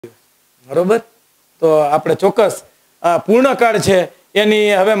બરોબર. તો આપણે ચોક્કસ પૂર્ણકાળ છે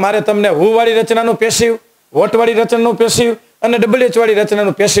એની હવે મારે તમને હુ વાળી રચનાનું પેસિવ, વોટ વાળી રચનાનું પેસિવ અને ડબલ્યુએચ વાળી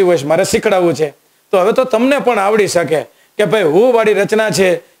રચનાનું પેસિવ વોઇસ મારે શીખડાવવું છે. તો હવે તો તમને પણ આવડી શકે કે ભાઈ હુ વાળી રચના છે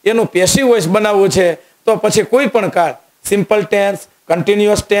એનું પેસિવ વોઇસ બનાવવું છે. તો પછી કોઈ પણ કાળ, simple tense,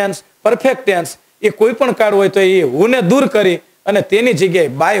 continuous tense, perfect tense, એ કોઈ પણ કાળ હોય તો એ હુને દૂર કરી અને તેની જગ્યાએ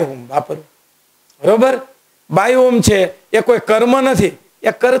બાય હુમ વાપરવું. બરોબર. બાય હુમ છે એ કોઈ કર્મ નથી,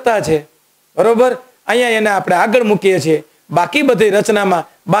 એ કર્તા છે. બરોબર. અહીંયા એને આપણે આગળ મૂકીએ છીએ, બાકી બધી રચનામાં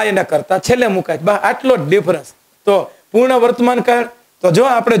બાય એને કરતા છેલ્લે મુકાય. આટલો જ ડિફરન્સ. તો પૂર્ણ વર્તમાન કાળ, તો જો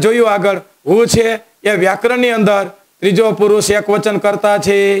આપણે જોયું આગળ હુ છે એ વ્યાકરણની અંદર ત્રીજો પુરુષ એક વચન કરતા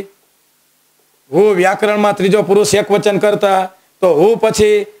છે. હુ વ્યાકરણમાં ત્રીજો પુરુષ એક વચન કરતા. તો હુ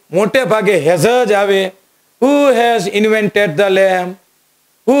પછી મોટે ભાગે હેઝ જ આવે. Who has invented the lamp,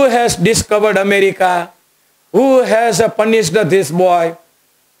 who has discovered America, who has punished this boy,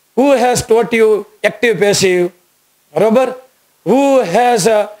 who has taught you active passive. બરોબર. who has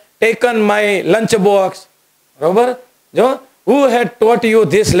taken my lunch box. બરોબર. જો who had taught you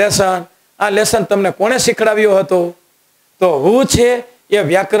this lesson. આ lesson તમને કોણે શીખડાવ્યો હતો? તો who છે એ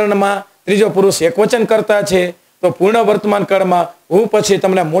વ્યાકરણમાં ત્રીજો પુરુષ એકવચન કરતા છે. તો પૂર્ણ વર્તમાન કાળમાં who પછી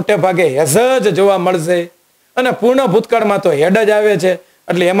તમને મોટે ભાગે હેઝ જ જોવા મળશે અને પૂર્ણ ભૂતકાળમાં તો હેડ જ આવે છે,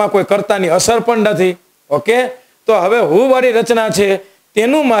 એટલે એમાં કોઈ કર્તાની અસર પણ નથી. ઓકે. તો હવે who વાળી રચના છે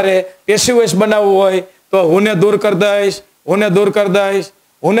તેનું મારે પેસિવ વોઇસ બનાવવું હોય તો હુને દૂર કરી દઈશ, હુને દૂર કરી દઈશ.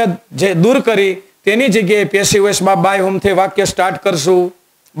 હુને જે દૂર કરી તેની જગ્યાએ પેસિવ વોઇસમાં બાય હુમ થી વાક્ય સ્ટાર્ટ કરશું.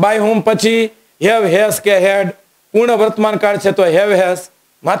 બાય હુમ પછી હેવ, હેઝ કે હેડ. પૂર્ણ વર્તમાન કાળ છે તો હેવ, હેઝ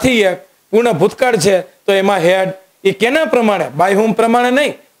માંથી એક. પૂર્ણ ભૂતકાળ છે તો એમાં હેડ. એ કેના પ્રમાણે? બાય હુમ પ્રમાણે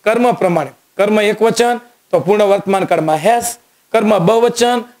નહીં, કર્મ પ્રમાણે. કર્મ એક વચન તો પૂર્ણ વર્તમાન કાળમાં હેઝ, કર્મ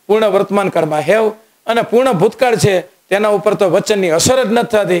બહુવચન પૂર્ણ વર્તમાન કાળમાં હેવ, અને પૂર્ણ ભૂતકાળ છે તેના ઉપર તો વચનની અસર જ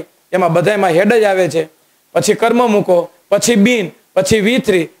નથી થતી, એમાં બધામાં હેડ જ આવે છે. પછી કર્મ મૂકો, પછી બીન, પછી V3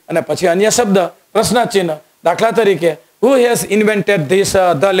 અને પછી અન્ય શબ્દ પ્રશ્નાર્થ ચિહ્ન. દાખલા તરીકે who has invented this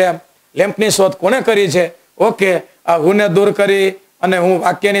the lamp. લેમ્પની શોધ કોણે કરી છે? ઓકે. આ હુને દૂર કરી અને હું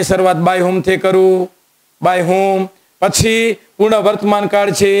વાક્યની શરૂઆત બાય હુમ થી કરું. બાય હુમ પછી પૂર્ણ વર્તમાન કાળ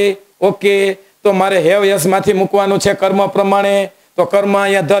છે. ઓકે. તો મારે હેવ યસ માંથી મૂકવાનું છે કર્મ પ્રમાણે. તો કર્મ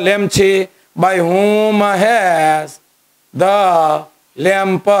અહીંયા ધ લેમ્પ છે. By whom has the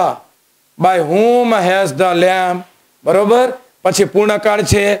lamp. by whom has the lamp. બરોબર. પછી પૂર્ણકાળ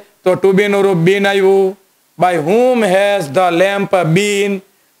છે તો ટુ બી નું રૂપ બીન આવ્યું. by whom has the lamp been.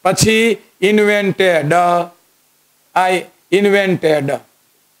 પછી invented, I invented.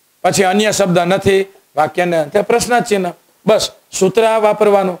 પછી અન્ય શબ્દ નથી, વાક્યને તે પ્રશ્નાર્થ ચિહ્ન. બસ સૂત્ર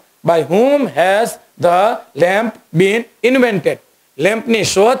વાપરવાનું. by whom has the lamp been invented. લેમ્પની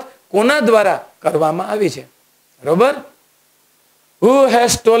શોધ કોના દ્વારા કરવામાં આવી છે? બરોબર. Who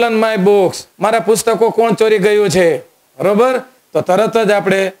has stolen my books. મારા પુસ્તકો કોણ ચોરી ગયું છે? બરોબર. તો તરત જ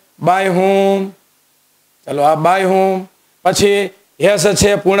આપણે by whom. ચલો આ by whom. પછી હેઝ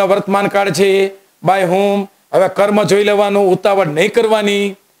છે પૂર્ણ વર્તમાન કાળ છે. by whom. હવે કર્મ જોઈ લેવાનું, ઉતાવળ નહીં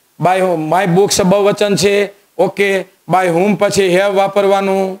કરવાની. by whom my books બહુવચન છે. ઓકે. by whom પછી have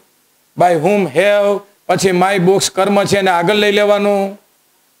વાપરવાનું. by whom have પછી my books કર્મ છે અને આગળ લઈ લેવાનું.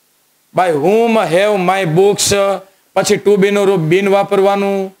 by whom have my books પછી ટુ બી નું રૂપ બીન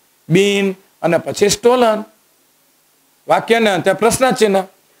વાપરવાનું. બીન અને પછી સ્ટોલન. વાક્યને અંતે પ્રશ્નાર્થ ચિહ્ન.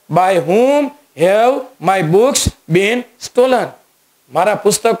 by whom have my books been stolen. મારા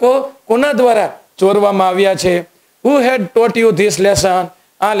પુસ્તકો કોના દ્વારા ચોરવામાં આવ્યા છે? who had taught you this lesson.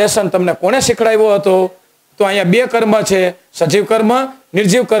 આ લેસન તમને કોણે શીખડાવ્યો હતો? તો અહીંયા બે કર્મ છે, સજીવ કર્મ,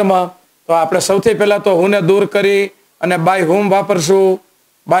 નિર્જીવ કર્મ. તો આપણે સૌથી પહેલા તો હુને દૂર કરી અને by whom વાપરશું.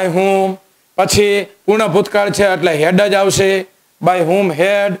 by whom પછી પૂર્ણ ભૂતકાળ છે એટલે હેડ જ આવશે. by whom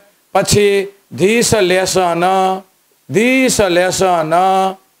had. પછી ધીસ લેસન, ધીસ લેસન.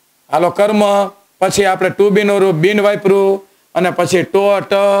 હાલો કર્મ. પછી આપણે ટુ બી નું રૂપ બીન વાપર્યું અને પછી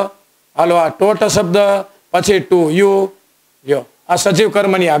ટોટ. હાલો આ ટોટ શબ્દ પછી ટુ યુ. લ્યો આ સજીવ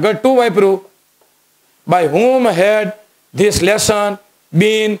કર્મની આગળ ટુ વાપર્યું. by whom had this lesson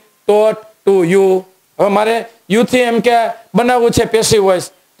been taught to you. હવે મારે યુ થી એમ કે બનાવવું છે પેસિવ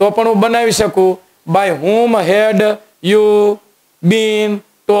વોઇસ તો પણ હું બનાવી શકું. by whom had you been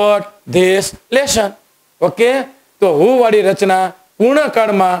taught this lesson. Okay. તો હુ વાળી રચના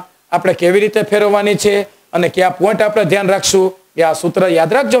પૂર્ણકાળમાં આપણે કેવી રીતે ફેરવવાની છે અને કયા પોઈન્ટ આપણે ધ્યાન રાખશું એ આ સૂત્ર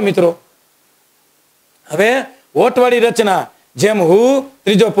યાદ રાખજો મિત્રો. હવે વોટ વાળી રચના જેમ હુ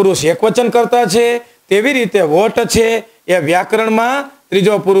ત્રીજો પુરુષ એકવચન કરતા છે તેવી રીતે વોટ છે એ વ્યાકરણમાં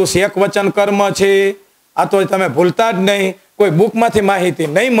ત્રીજો પુરુષ એકવચન કર્મ છે. આ તો તમે ભૂલતા જ નહીં, કોઈ બુકમાંથી માહિતી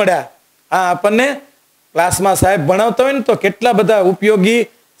નહીં મળ્યા. આ આપણને ક્લાસમાં સાહેબ ભણાવતા હોય ને તો કેટલા બધા ઉપયોગી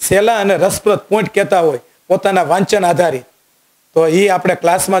સહેલા અને રસપ્રદ પોઈન્ટ કહેતા હોય પોતાના વાંચન આધારિત, તો એ આપણે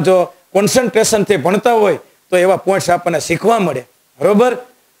ક્લાસમાં જો કોન્સન્ટ્રેશનથી ભણતા હોય તો એવા પોઈન્ટ્સ આપણને શીખવા મળે. બરોબર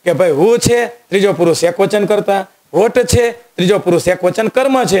કે ભાઈ હું છે ત્રીજો પુરુષ એકવચન કરતા, વોટ છે ત્રીજો પુરુષ એકવચન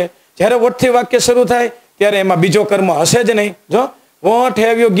કર્મ છે. જ્યારે વોટથી વાક્ય શરૂ થાય ત્યારે એમાં બીજો કર્મ હશે જ નહીં. જો what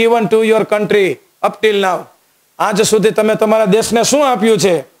have you given to your country up teal નાવ, આજ સુધી તમે તમારા દેશને શું આપ્યું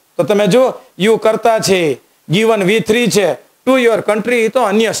છે? તો તમે જો યુ કરતા છે, ગિવન V3 છે, ટુ યોર કન્ટ્રી તો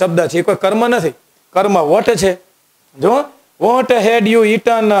અન્ય શબ્દ છે, કોઈ કર્મ નથી. કર્મ વોટ છે. જો vote head you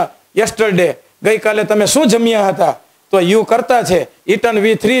eaten yesterday, ગઈકાલે તમે શું જમ્યા હતા? તો યુ કરતા છે, ઇટન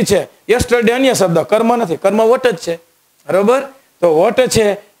V3 છે, યસ્ટરડે અન્ય શબ્દ, કર્મ નથી, કર્મ વોટ જ છે. બરોબર, તો વોટ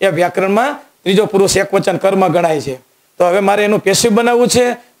છે એ વ્યાકરણમાં ત્રીજો પુરુષ એકવચન કર્મ ગણાય છે. તો હવે મારે એનું પેસિવ બનાવવું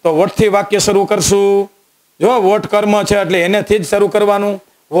છે તો વોટથી વાક્ય શરૂ કરશું. જો વોટ કર્મ છે એટલે એનેથી જ શરૂ કરવાનું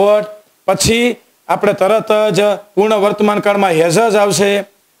વોટ. પછી આપણે તરત જ પૂર્ણ વર્તમાન કાળમાં હેઝ જ આવશે.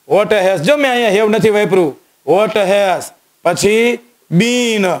 વોટ હેઝ, જો મેં અહીંયા હેવ નથી વાપર્યું, વોટ હેઝ, પછી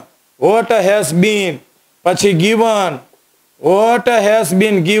બીન, વોટ હેઝ બીન, પછી given, what has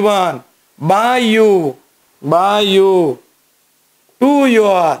been given by you to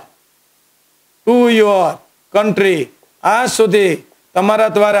your country. આજ સુધી તમારા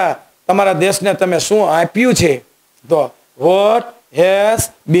દ્વારા તમારા દેશને તમે શું આપ્યું છે? તો what has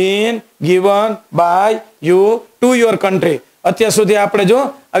been given by you to your country. અત્યાર સુધી આપણે જો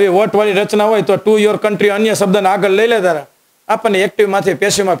આવી વોટ વાળી રચના હોય તો ટુ યોર કન્ટ્રી અન્ય શબ્દને આગળ લઈ લેતા, આપણને એક્ટિવમાંથી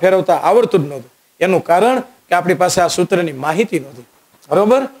પેસિવમાં ફેરવતા આવડતું જ નહોતું. એનું કારણ કે આપણી પાસે આ સૂત્રની માહિતી નહોતી.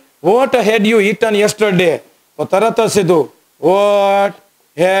 બરોબર, vote head you eaten yesterday, તો તરત જ સીધું vote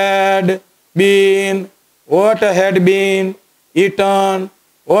head bin, vote head bin eaten,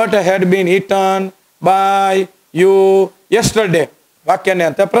 vote head bin eaten by you yesterday. વાક્યને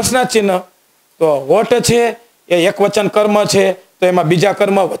અંતે પ્રશ્નાર્થ ચિહ્ન. તો વોટ છે એ એકવચન કર્મ છે, તો એમાં બીજા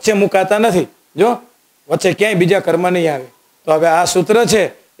કર્મ વચ્ચે મુકાતા નથી. જો વચ્ચે ક્યાંય બીજા કર્મ નહીં આવે. તો હવે આ સૂત્ર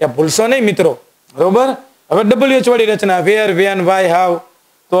છે એ ભૂલશો નહીં મિત્રો. બરોબર, હવે WH વાળી રચના, વેર, વેન, વાય, હાવ.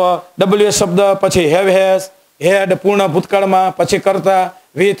 તો WH શબ્દ, પછી હેવ હેઝ, હેડ પૂર્ણ ભૂતકાળમાં, પછી કરતા,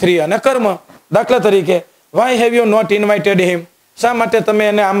 V3 અને કર્મ. દાખલા તરીકે, Y have you not invited હિમ, શા માટે તમે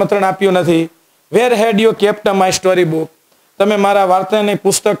એને આમંત્રણ આપ્યું નથી? વેર હેડ you kept my story book, તમે મારા વાર્તાની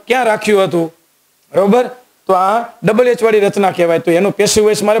પુસ્તક ક્યાં રાખ્યું હતું? બરોબર, તો આ WH વાળી રચના કહેવાય. તો એનું પેસિવ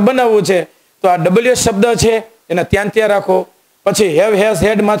વોઇસ મારે બનાવવું છે, તો આ WH શબ્દ છે એને ત્યાં રાખો. પછી હેવ હેઝ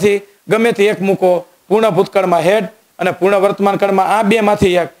હેડ માંથી ગમે તે એક મૂકો. પૂર્ણ ભૂતકાળમાં હેડ અને પૂર્ણ વર્તમાન કાળમાં આ બે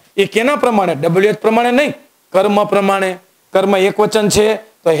માંથી એક. એ કેના પ્રમાણે? WH પ્રમાણે નહીં, કર્મ પ્રમાણે. કર્મ એક વચન છે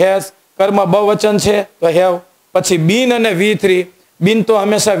તો હેઝ, કર્મ બહુવચન છે તો હેવ. પછી બીન અને V3, બીન તો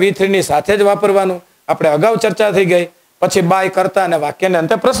હંમેશા V3 ની સાથે જ વાપરવાનું, આપણે અગાઉ ચર્ચા થઈ ગઈ. પછી બાય કરતા અને વાક્યને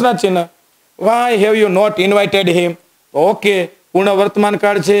અંતે પ્રશ્નાર્થ ચિહ્ન. Y have you not invited him, okay, પૂર્ણ વર્તમાન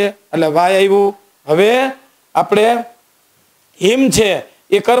કાળ છે એટલે વાય આવ્યું. હવે આપણે હિમ છે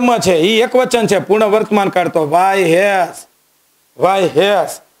એ કર્મ છે, એ એક વચન છે, પૂર્ણ વર્તમાન કાળ, તો વાય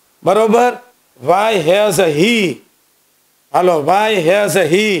હેઝ. બરોબર, why has he, hello, why has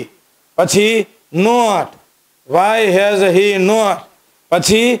હી. પછી not, why has he not.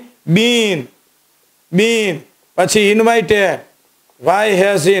 પછી બીન, પછી invited, why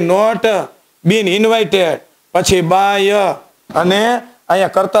has he not bin invited. પછી બાય, અને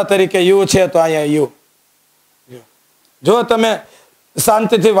અહીંયા કર્તા તરીકે યુ છે તો અહીંયા યુ. જો તમે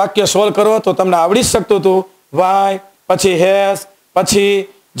શાંતિથી વાક્ય સોલ્વ કરો તો તમને આવડી શકતું હતું. વાય, પછી હેઝ, પછી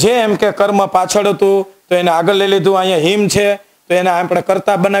જે એમ કે કર્મ પાછળ હતું તો એને આગળ લઈ લીધું. અહીંયા હિમ છે તો એને આપણે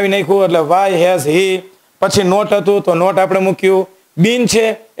કરતા બનાવી નાખ્યું એટલે વાય હેઝ હી. પછી નોટ હતું તો નોટ આપણે મૂક્યું. બીન છે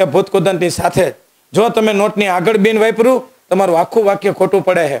એ ભૂતકૃદંતની સાથે. જો તમે નોટની આગળ બીન વાપર્યું તમારું આખું વાક્ય ખોટું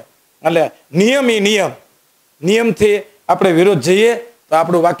પડે છે. એટલે નિયમથી આપણે વિરોધ જઈએ તો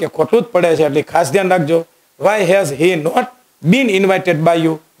આપણું વાક્ય ખોટું જ પડે છે, એટલે ખાસ ધ્યાન રાખજો. Why has he not bin invited by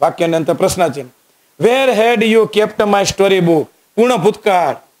you, વાક્યને અંતે પ્રશ્નાર્થ ચિહ્ન. વેર હેડ you kept my story book, પૂર્ણ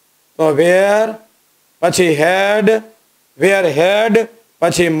ભૂતકાળ, તો વેર, પછી હેડ,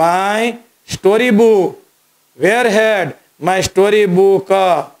 પછી my story book, wear head my story book.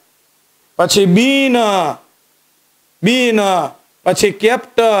 પછી બીન, પછી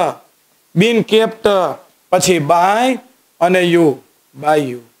કેપ્ટ, બીન કેપ્ટ. પછી બાય અને યુ.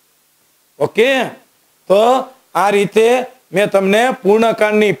 ઓકે, તો આ રીતે મેં તમને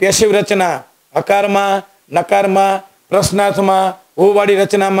પૂર્ણકાળની પેસિવ રચના, હકારમાં, નકારમાં, પ્રશ્નાર્થમાં, હુવાળી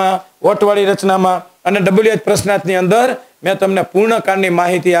રચનામાં, વોટવાળી રચનામાં અને WH પ્રશ્નાર્થની અંદર મેં તમને પૂર્ણકાળની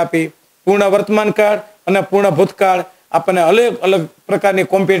માહિતી આપી. પૂર્ણ વર્તમાન કાળ અને પૂર્ણ ભૂતકાળ આપણને અલગ અલગ પ્રકારની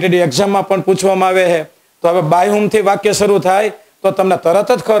કોમ્પિટિટિવ એક્ઝામમાં પણ પૂછવામાં આવે છે. તો હવે બાય હુમથી વાક્ય શરૂ થાય તો તમને તરત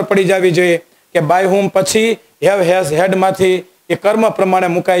જ ખબર પડી જવી જોઈએ કે બાય હુમ પછી હેવ હેઝ હેડમાંથી એ કર્મ પ્રમાણે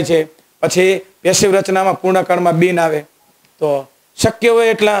મુકાય છે. પછી પેશિવ રચનામાં પૂર્ણકાળમાં બિન આવે. તો શક્ય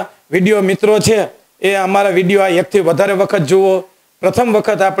હોય એટલા વિડીયો મિત્રો છે એ અમારા વિડીયો આ એકથી વધારે વખત જુઓ. પ્રથમ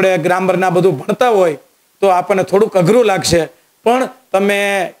વખત આપણે ગ્રામરના બધું ભણતા હોય તો આપણને થોડુંક અઘરું લાગશે, પણ તમે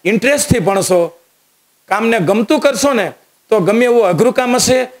ઇન્ટરેસ્ટથી ભણશો, કામને ગમતું કરશો ને તો ગમે એવું અઘરું કામ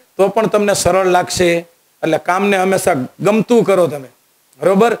હશે તો પણ તમને સરળ લાગશે. એટલે કામને હંમેશા ગમતું કરો તમે,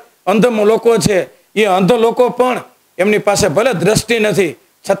 બરોબર. અંધ લોકો છે એ અંધ લોકો પણ એમની પાસે ભલે દ્રષ્ટિ નથી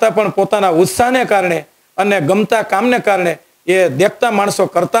છતાં પણ પોતાના ઉત્સાહને કારણે અને ગમતા કામને કારણે એ દેખતા માણસો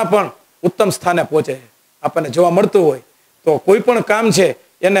કરતા પણ ઉત્તમ સ્થાને પહોંચે છે. આપણને જોવા મળતું હોય તો કોઈ પણ કામ છે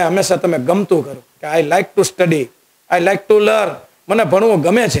એને હંમેશા તમે ગમતું કરો કે I like to study, I like to learn, મને ભણવું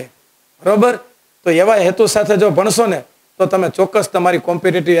ગમે છે, બરોબર. તો એવા હેતુ સાથે જો ભણશો ને તો તમે ચોક્કસ તમારી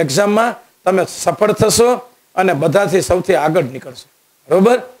કોમ્પિટિટિવ એક્ઝામમાં તમે સફળ થશો અને બધાથી સૌથી આગળ નીકળશો,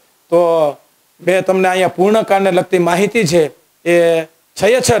 બરોબર. તો મેં તમને અહીંયા પૂર્ણકાળને લગતી માહિતી છે એ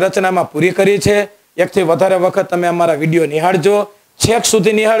 6 રચનામાં પૂરી કરી છે. એકથી વધારે વખત તમે અમારા વિડીયો નિહાળજો, છેક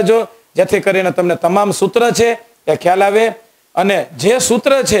સુધી નિહાળજો, જેથી કરીને તમને તમામ સૂત્ર છે એ ખ્યાલ આવે. અને જે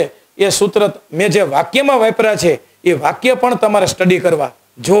સૂત્ર છે એ સૂત્ર મેં જે વાક્યમાં વાપર્યા છે એ વાક્ય પણ તમારે સ્ટડી કરવા,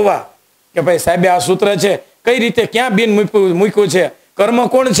 જોવા કે ભાઈ સાહેબે આ સૂત્ર છે કઈ રીતે ક્યાં બિન મૂક્યું છે, કર્મ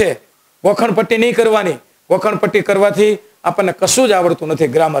કોણ છે. વખણપટ્ટી નહીં કરવાની, વખણપટ્ટી કરવાથી આપણને કશું જ આવડતું નથી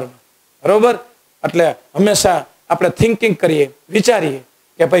ગ્રામરમાં, બરોબર. એટલે હંમેશા આપણે થિંકિંગ કરીએ, વિચારીએ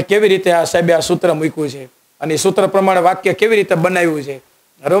કે ભાઈ કેવી રીતે આ સાહેબે આ સૂત્ર મૂક્યું છે અને એ સૂત્ર પ્રમાણે વાક્ય કેવી રીતે બનાવ્યું છે,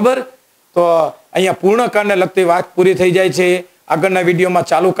 બરોબર. તો અહીંયા પૂર્ણકાળને લગતી વાત પૂરી થઈ જાય છે. આગળના વિડીયોમાં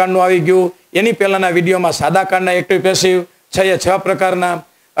ચાલુ કાળનું આવી ગયું, એની પહેલાના વિડીયોમાં સાદા કાળના એક્ટિવ પેસિવ 6 પ્રકારના.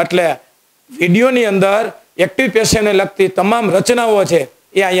 એટલે વિડીયોની અંદર એક્ટિવ પેસિવને લગતી તમામ રચનાઓ છે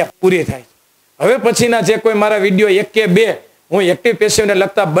એ અહીંયા પૂરી થાય. હવે પછીના જે કોઈ મારા વિડીયો 1 કે 2 હું એક્ટિવ પેસિવને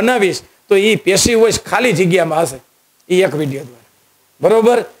લગતા બનાવીશ તો એ પેસિવ વોઇસ ખાલી જગ્યામાં હશે એ એક વિડીયો દ્વારા,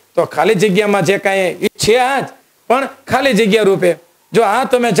 બરોબર. તો ખાલી જગ્યામાં જે કાંઈ છે આ જ, પણ ખાલી જગ્યા રૂપે જો આ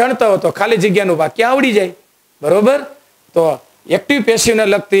તમે જાણતા હો તો ખાલી જગ્યાનું વાક્ય આવડી જાય, બરોબર. તો એક્ટિવ પેસિવને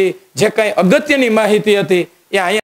લગતી જે કાંઈ અગત્યની માહિતી હતી એ અહીંયા